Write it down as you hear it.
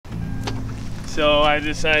So I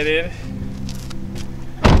decided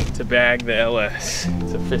to bag the LS.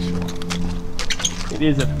 It's official. It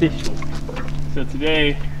is official. So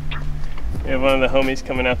today we have one of the homies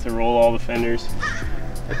coming out to roll all the fenders.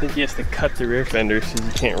 I think he has to cut the rear fenders because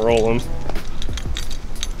you can't roll them.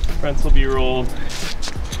 Fronts will be rolled.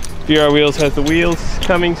 VR Wheels has the wheels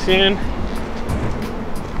coming soon.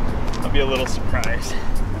 I'll be a little surprised.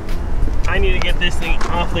 I need to get this thing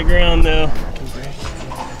off the ground though.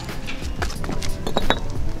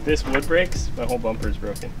 If this wood breaks, my whole bumper is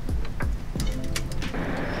broken.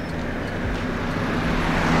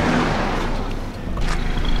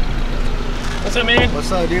 What's up, man?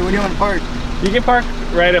 What's up, dude? Where do you want to park? You can park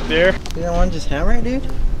right up there. You don't want to just hammer it, dude?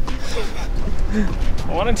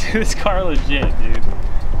 I want to do this car legit, dude.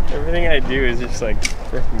 Everything I do is just like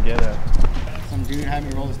freaking ghetto. Some dude had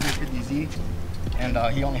me roll this 350Z, and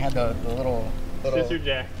he only had the little Scissor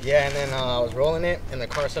jack. Yeah, and then I was rolling it, and the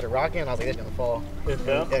car started rocking, and I was like, it's gonna fall. It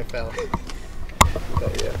fell? Yeah, it fell.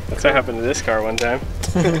 But yeah. That's what happened to this car one time.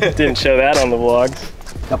 Didn't show that on the vlogs.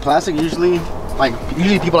 The plastic usually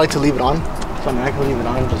people like to leave it on. So I mean, I can leave it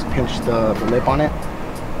on and just pinch the lip on it.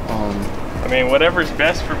 I mean, whatever's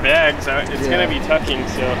best for bags, it's gonna be tucking,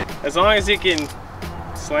 so as long as it can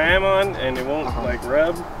slam on and it won't like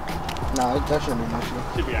rub. No, that shouldn't be an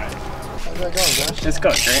issue. Should be alright. How's that going, Josh? It's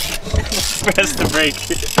going great. Press the brake.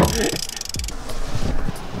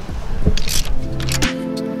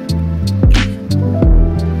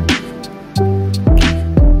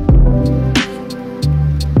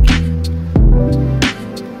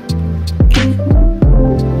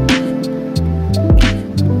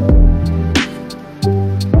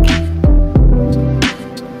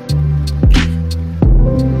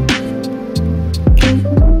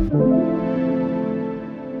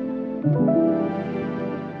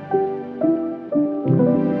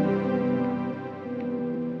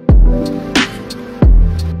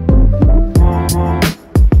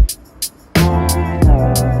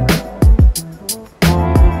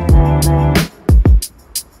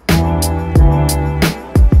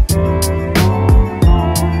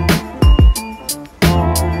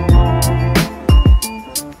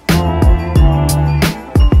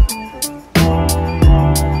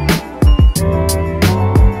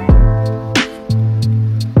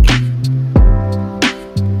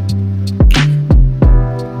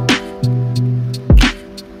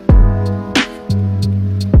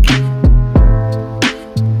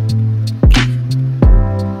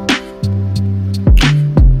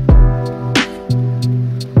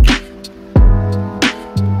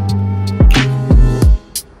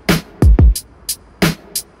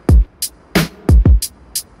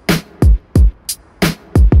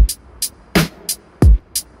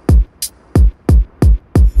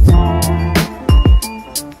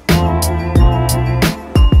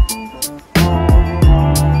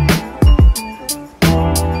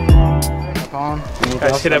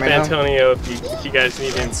 Guys, hit up Antonio if you guys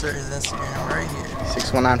need him. Insert his Instagram right here.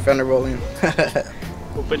 619 fender rolling.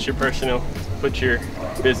 We'll put your personal, put your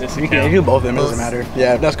business account. You can do both of them, it doesn't matter.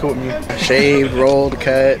 Yeah, that's cool with me. Shaved, rolled,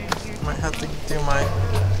 cut. Might have to do my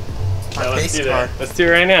let's face do card. that. Let's do it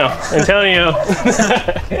right now. Antonio.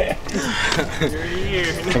 You're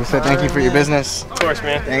here. Like I said, thank you for your business. Of course,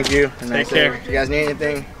 man. Thank you. And Take care. If you guys need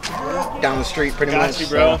anything, down the street pretty much. Got you,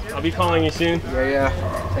 bro. So. I'll be calling you soon. Yeah.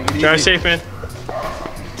 Take it easy. Drive safe, man.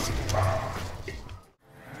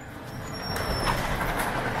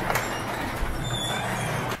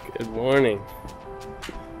 Good morning.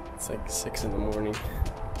 It's like 6 in the morning.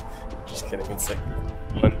 Just kidding, it's like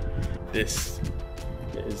 1. This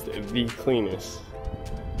is the cleanest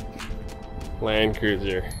Land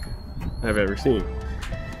Cruiser I've ever seen.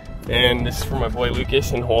 And this is for my boy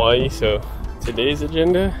Lucas in Hawaii, so today's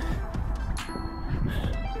agenda,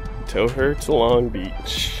 tow her to Long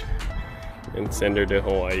Beach and send her to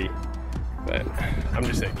Hawaii. But I'm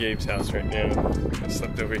just at Gabe's house right now. I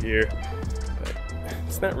slept over here, but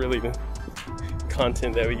it's not really the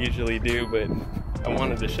content that we usually do, but I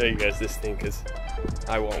wanted to show you guys this thing because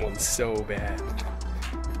I want one so bad.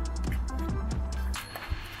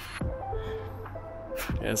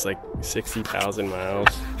 It has like 60,000 miles.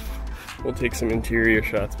 We'll take some interior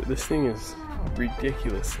shots, but this thing is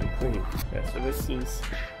ridiculously clean. Yeah, so this is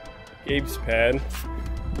Gabe's pad.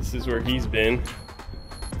 This is where he's been.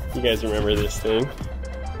 You guys remember this thing.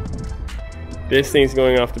 This thing's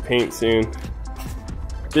going off the paint soon.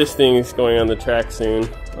 This thing's going on the track soon,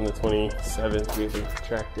 on the 27th, we have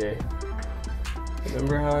track day.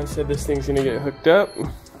 Remember how I said this thing's gonna get hooked up?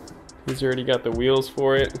 He's already got the wheels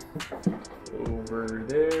for it. Over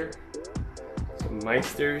there, some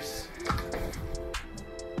Meisters.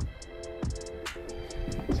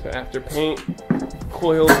 So So after paint,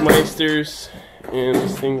 coils, meisters, and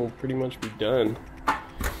this thing will pretty much be done.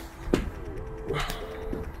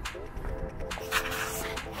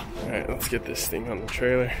 Alright, let's get this thing on the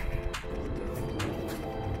trailer.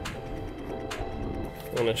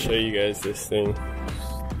 I want to show you guys this thing.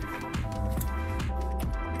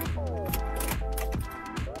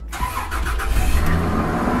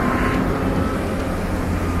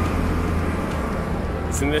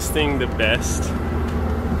 Isn't this thing the best?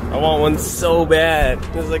 I want one so bad.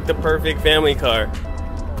 This is like the perfect family car.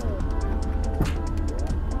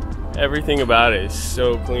 Everything about it is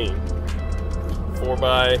so clean.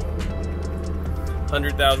 4x,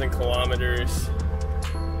 100,000 kilometers.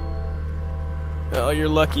 Oh, you're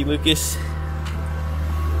lucky, Lucas.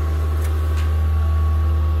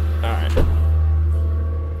 Alright.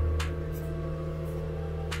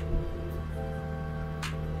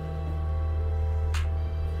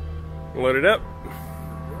 Load it up.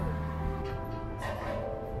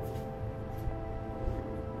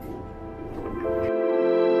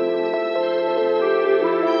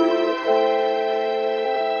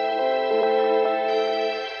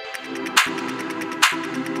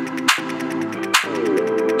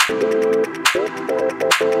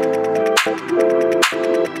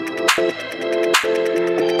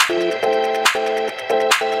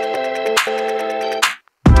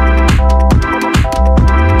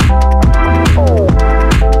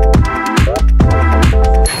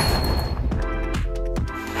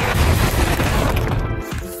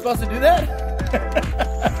 Supposed to do that?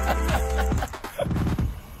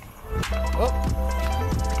 Oh.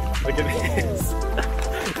 Look at this.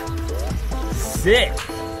 Sick.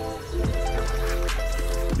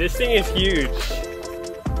 This thing is huge.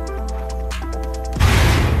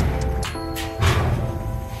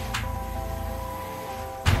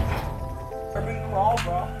 Urban crawl,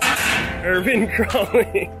 bro. Urban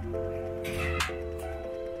crawling.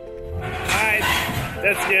 Alright,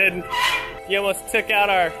 that's good. You almost took out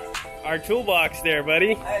our toolbox there,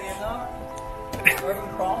 buddy. Hey, you know, urban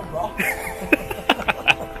crawl, bro.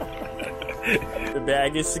 The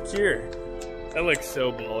bag is secure. That looks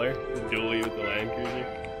so baller. The dually with the Land Cruiser.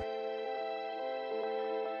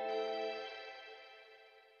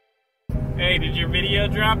 Hey, did your video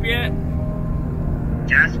drop yet?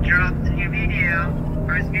 Just dropped your video.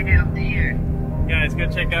 First video of the year. Guys, go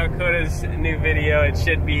check out Coda's new video. It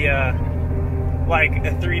should be like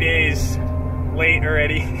 3 days late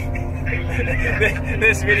already.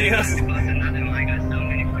 This video's...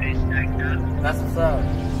 That's what's up.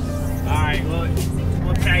 Alright, well,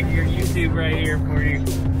 we'll tag your YouTube right here for you.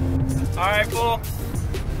 Alright, fool.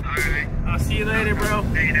 Alright. I'll see you later, bro.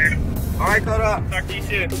 Later. Alright, Coda. Talk to you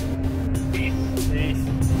soon. Peace. Peace.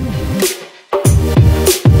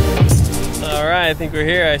 Alright, I think we're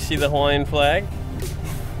here. I see the Hawaiian flag.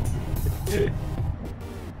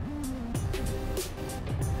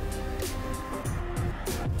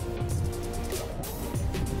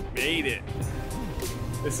 Made it.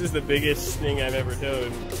 This is the biggest thing I've ever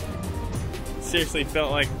towed. Seriously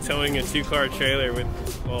felt like towing a 2-car trailer with,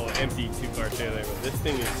 well, an empty 2-car trailer, but this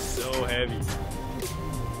thing is so heavy.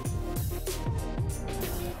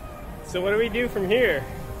 So what do we do from here?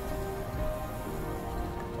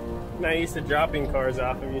 I'm not used to dropping cars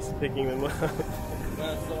off, I'm used to picking them up.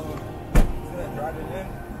 Drive it in.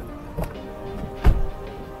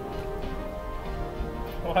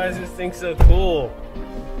 Why is this thing so cool?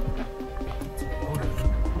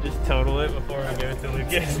 Just total it before we give it to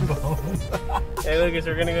Lucas. Hey Lucas,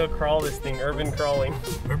 we're gonna go crawl this thing, urban crawling.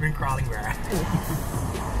 Urban crawling, bro.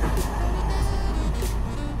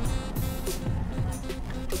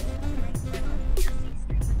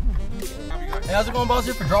 Hey, how's it going, boss?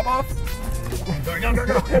 Here for drop off? Go.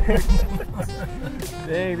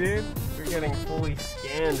 Dang, dude, we're getting fully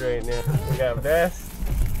scanned right now. We got vests.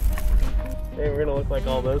 Hey, we're gonna look like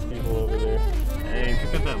all those people over there. Hey,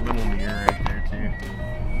 look at that little mirror right there too.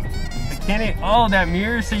 Can it? Oh, that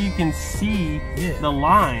mirror so you can see the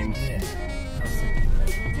line. Yeah.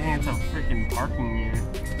 Dang, it's a freaking parking mirror.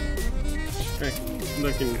 Freaking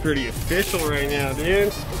looking pretty official right now,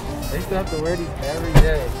 dude. They used to have to wear these every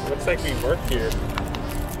day. Looks like we work here.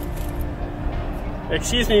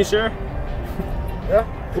 Excuse me, sir. Yeah.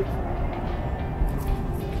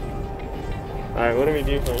 Alright, what do we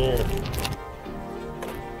do from here?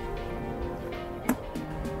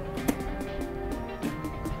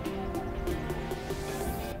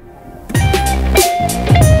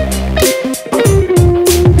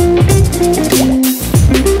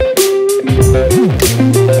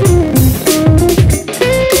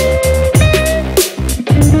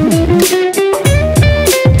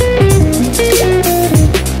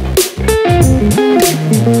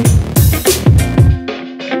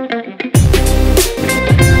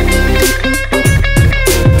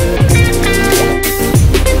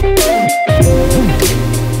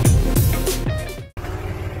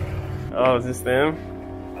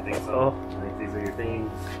 Oh. Like these are your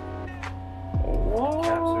things. Whoa.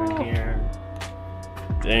 Caps are in here.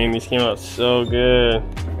 Dang, these came out so good.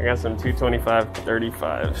 I got some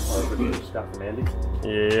 225/35s. Oh, those are you just got from Andy?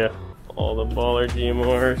 Yeah, all the baller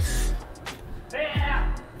GMRs.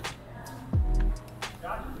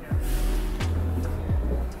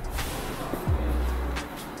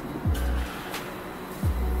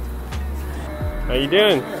 How you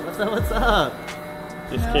doing? Yeah, what's up? What's up?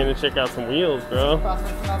 Just came to check out some wheels, bro.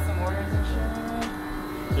 Processing out some orders and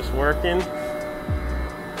shit. Just working.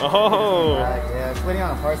 Oh! Yeah, just waiting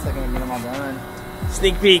on a parts second to get them all done.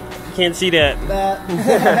 Sneak peek. You can't see that.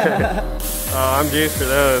 Oh, I'm juiced for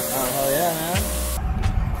those. Oh, hell yeah, man.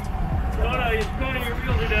 Kona, your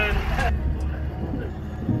wheels are done.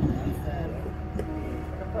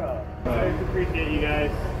 I appreciate you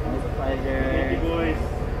guys. It's a pleasure. Thank you, boys.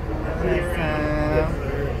 See you around.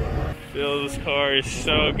 Phil, this car is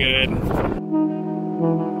so good.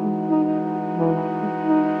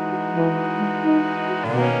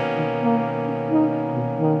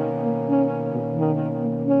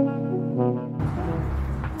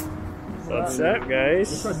 What's up, guys?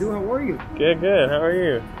 What's up, dude? How are you? Good, good. How are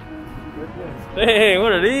you? Good. Hey,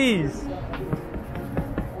 what are these?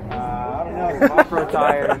 I don't know. Off-road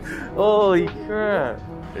tires. Holy crap.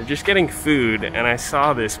 They're just getting food, and I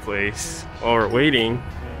saw this place while we're waiting,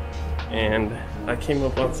 and I came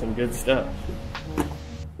up on some good stuff.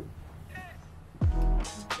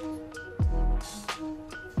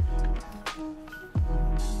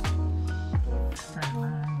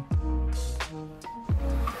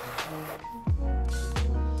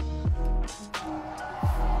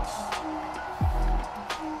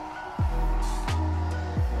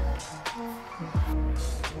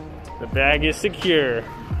 The bag is secure.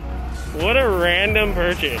 What a random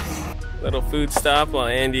purchase. Little food stop while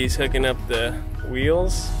Andy's hooking up the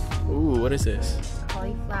wheels. Ooh, what is this?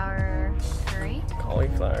 Cauliflower curry.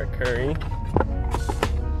 Cauliflower curry.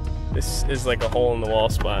 This is like a hole in the wall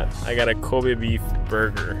spot. I got a Kobe beef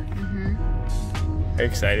burger. Are you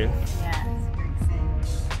excited? Yeah, super excited.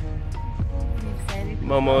 You excited?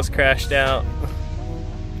 Momo's crashed out.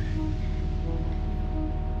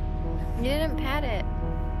 You didn't pat it.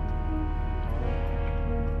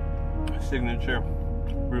 Signature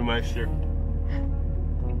Brewmeister.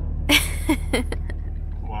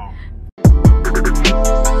 Wow.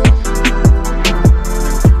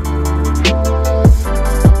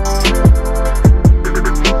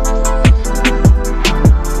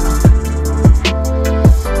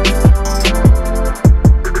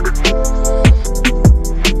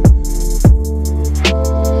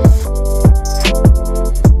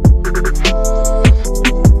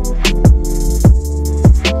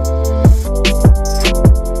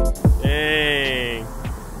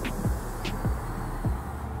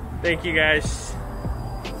 Thank you guys.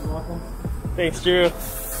 You're welcome. Thanks, Drew.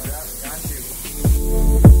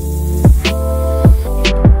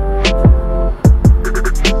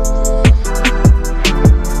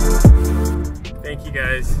 Thank you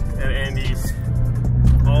guys at Andy's.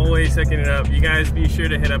 Always hooking it up. You guys be sure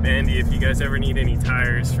to hit up Andy if you guys ever need any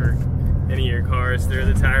tires for any of your cars. They're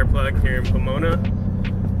the tire plug here in Pomona.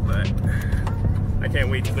 But I can't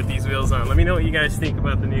wait to put these wheels on. Let me know what you guys think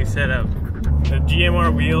about the new setup. The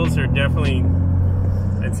GMR wheels are definitely,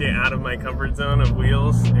 I'd say, out of my comfort zone of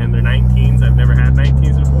wheels, and they're 19s. I've never had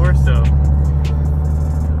 19s before, so,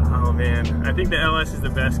 oh man. I think the LS is the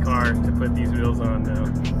best car to put these wheels on now.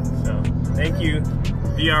 So, thank you,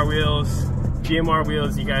 VR Wheels, GMR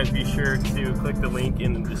Wheels. You guys be sure to click the link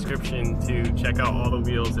in the description to check out all the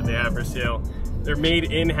wheels that they have for sale. They're made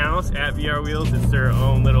in-house at VR Wheels. It's their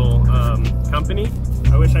own little company.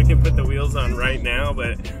 I wish I could put the wheels on right now,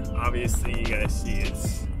 but obviously you guys see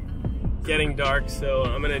it's getting dark, so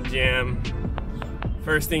I'm gonna jam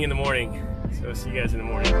first thing in the morning. So see you guys in the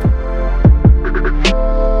morning.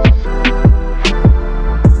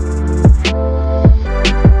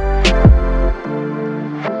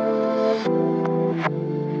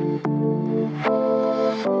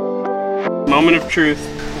 Moment of truth.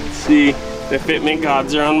 Let's see, the fitment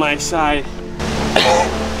gods are on my side.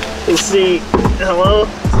 Let's see, hello?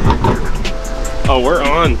 Oh, we're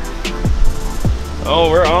on.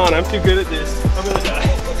 Oh, we're on. I'm too good at this. I'm gonna die.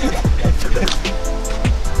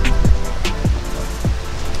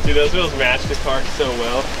 Dude, those wheels match the car so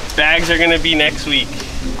well. Bags are gonna be next week.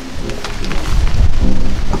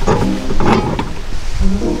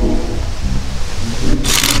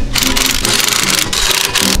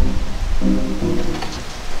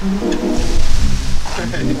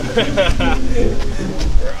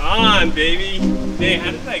 We're on, baby. Dang,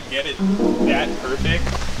 how did I get it that perfect?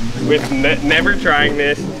 With never trying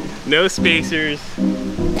this, no spacers.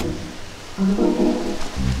 This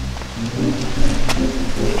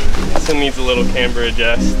one needs a little camber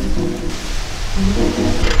adjust.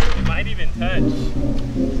 It might even touch.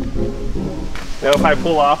 Now if I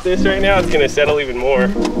pull off this right now, it's gonna settle even more.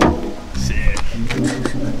 Sick.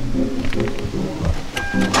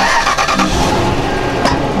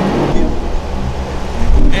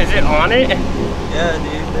 Is it on it? Yeah,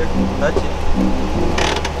 dude, they're touching.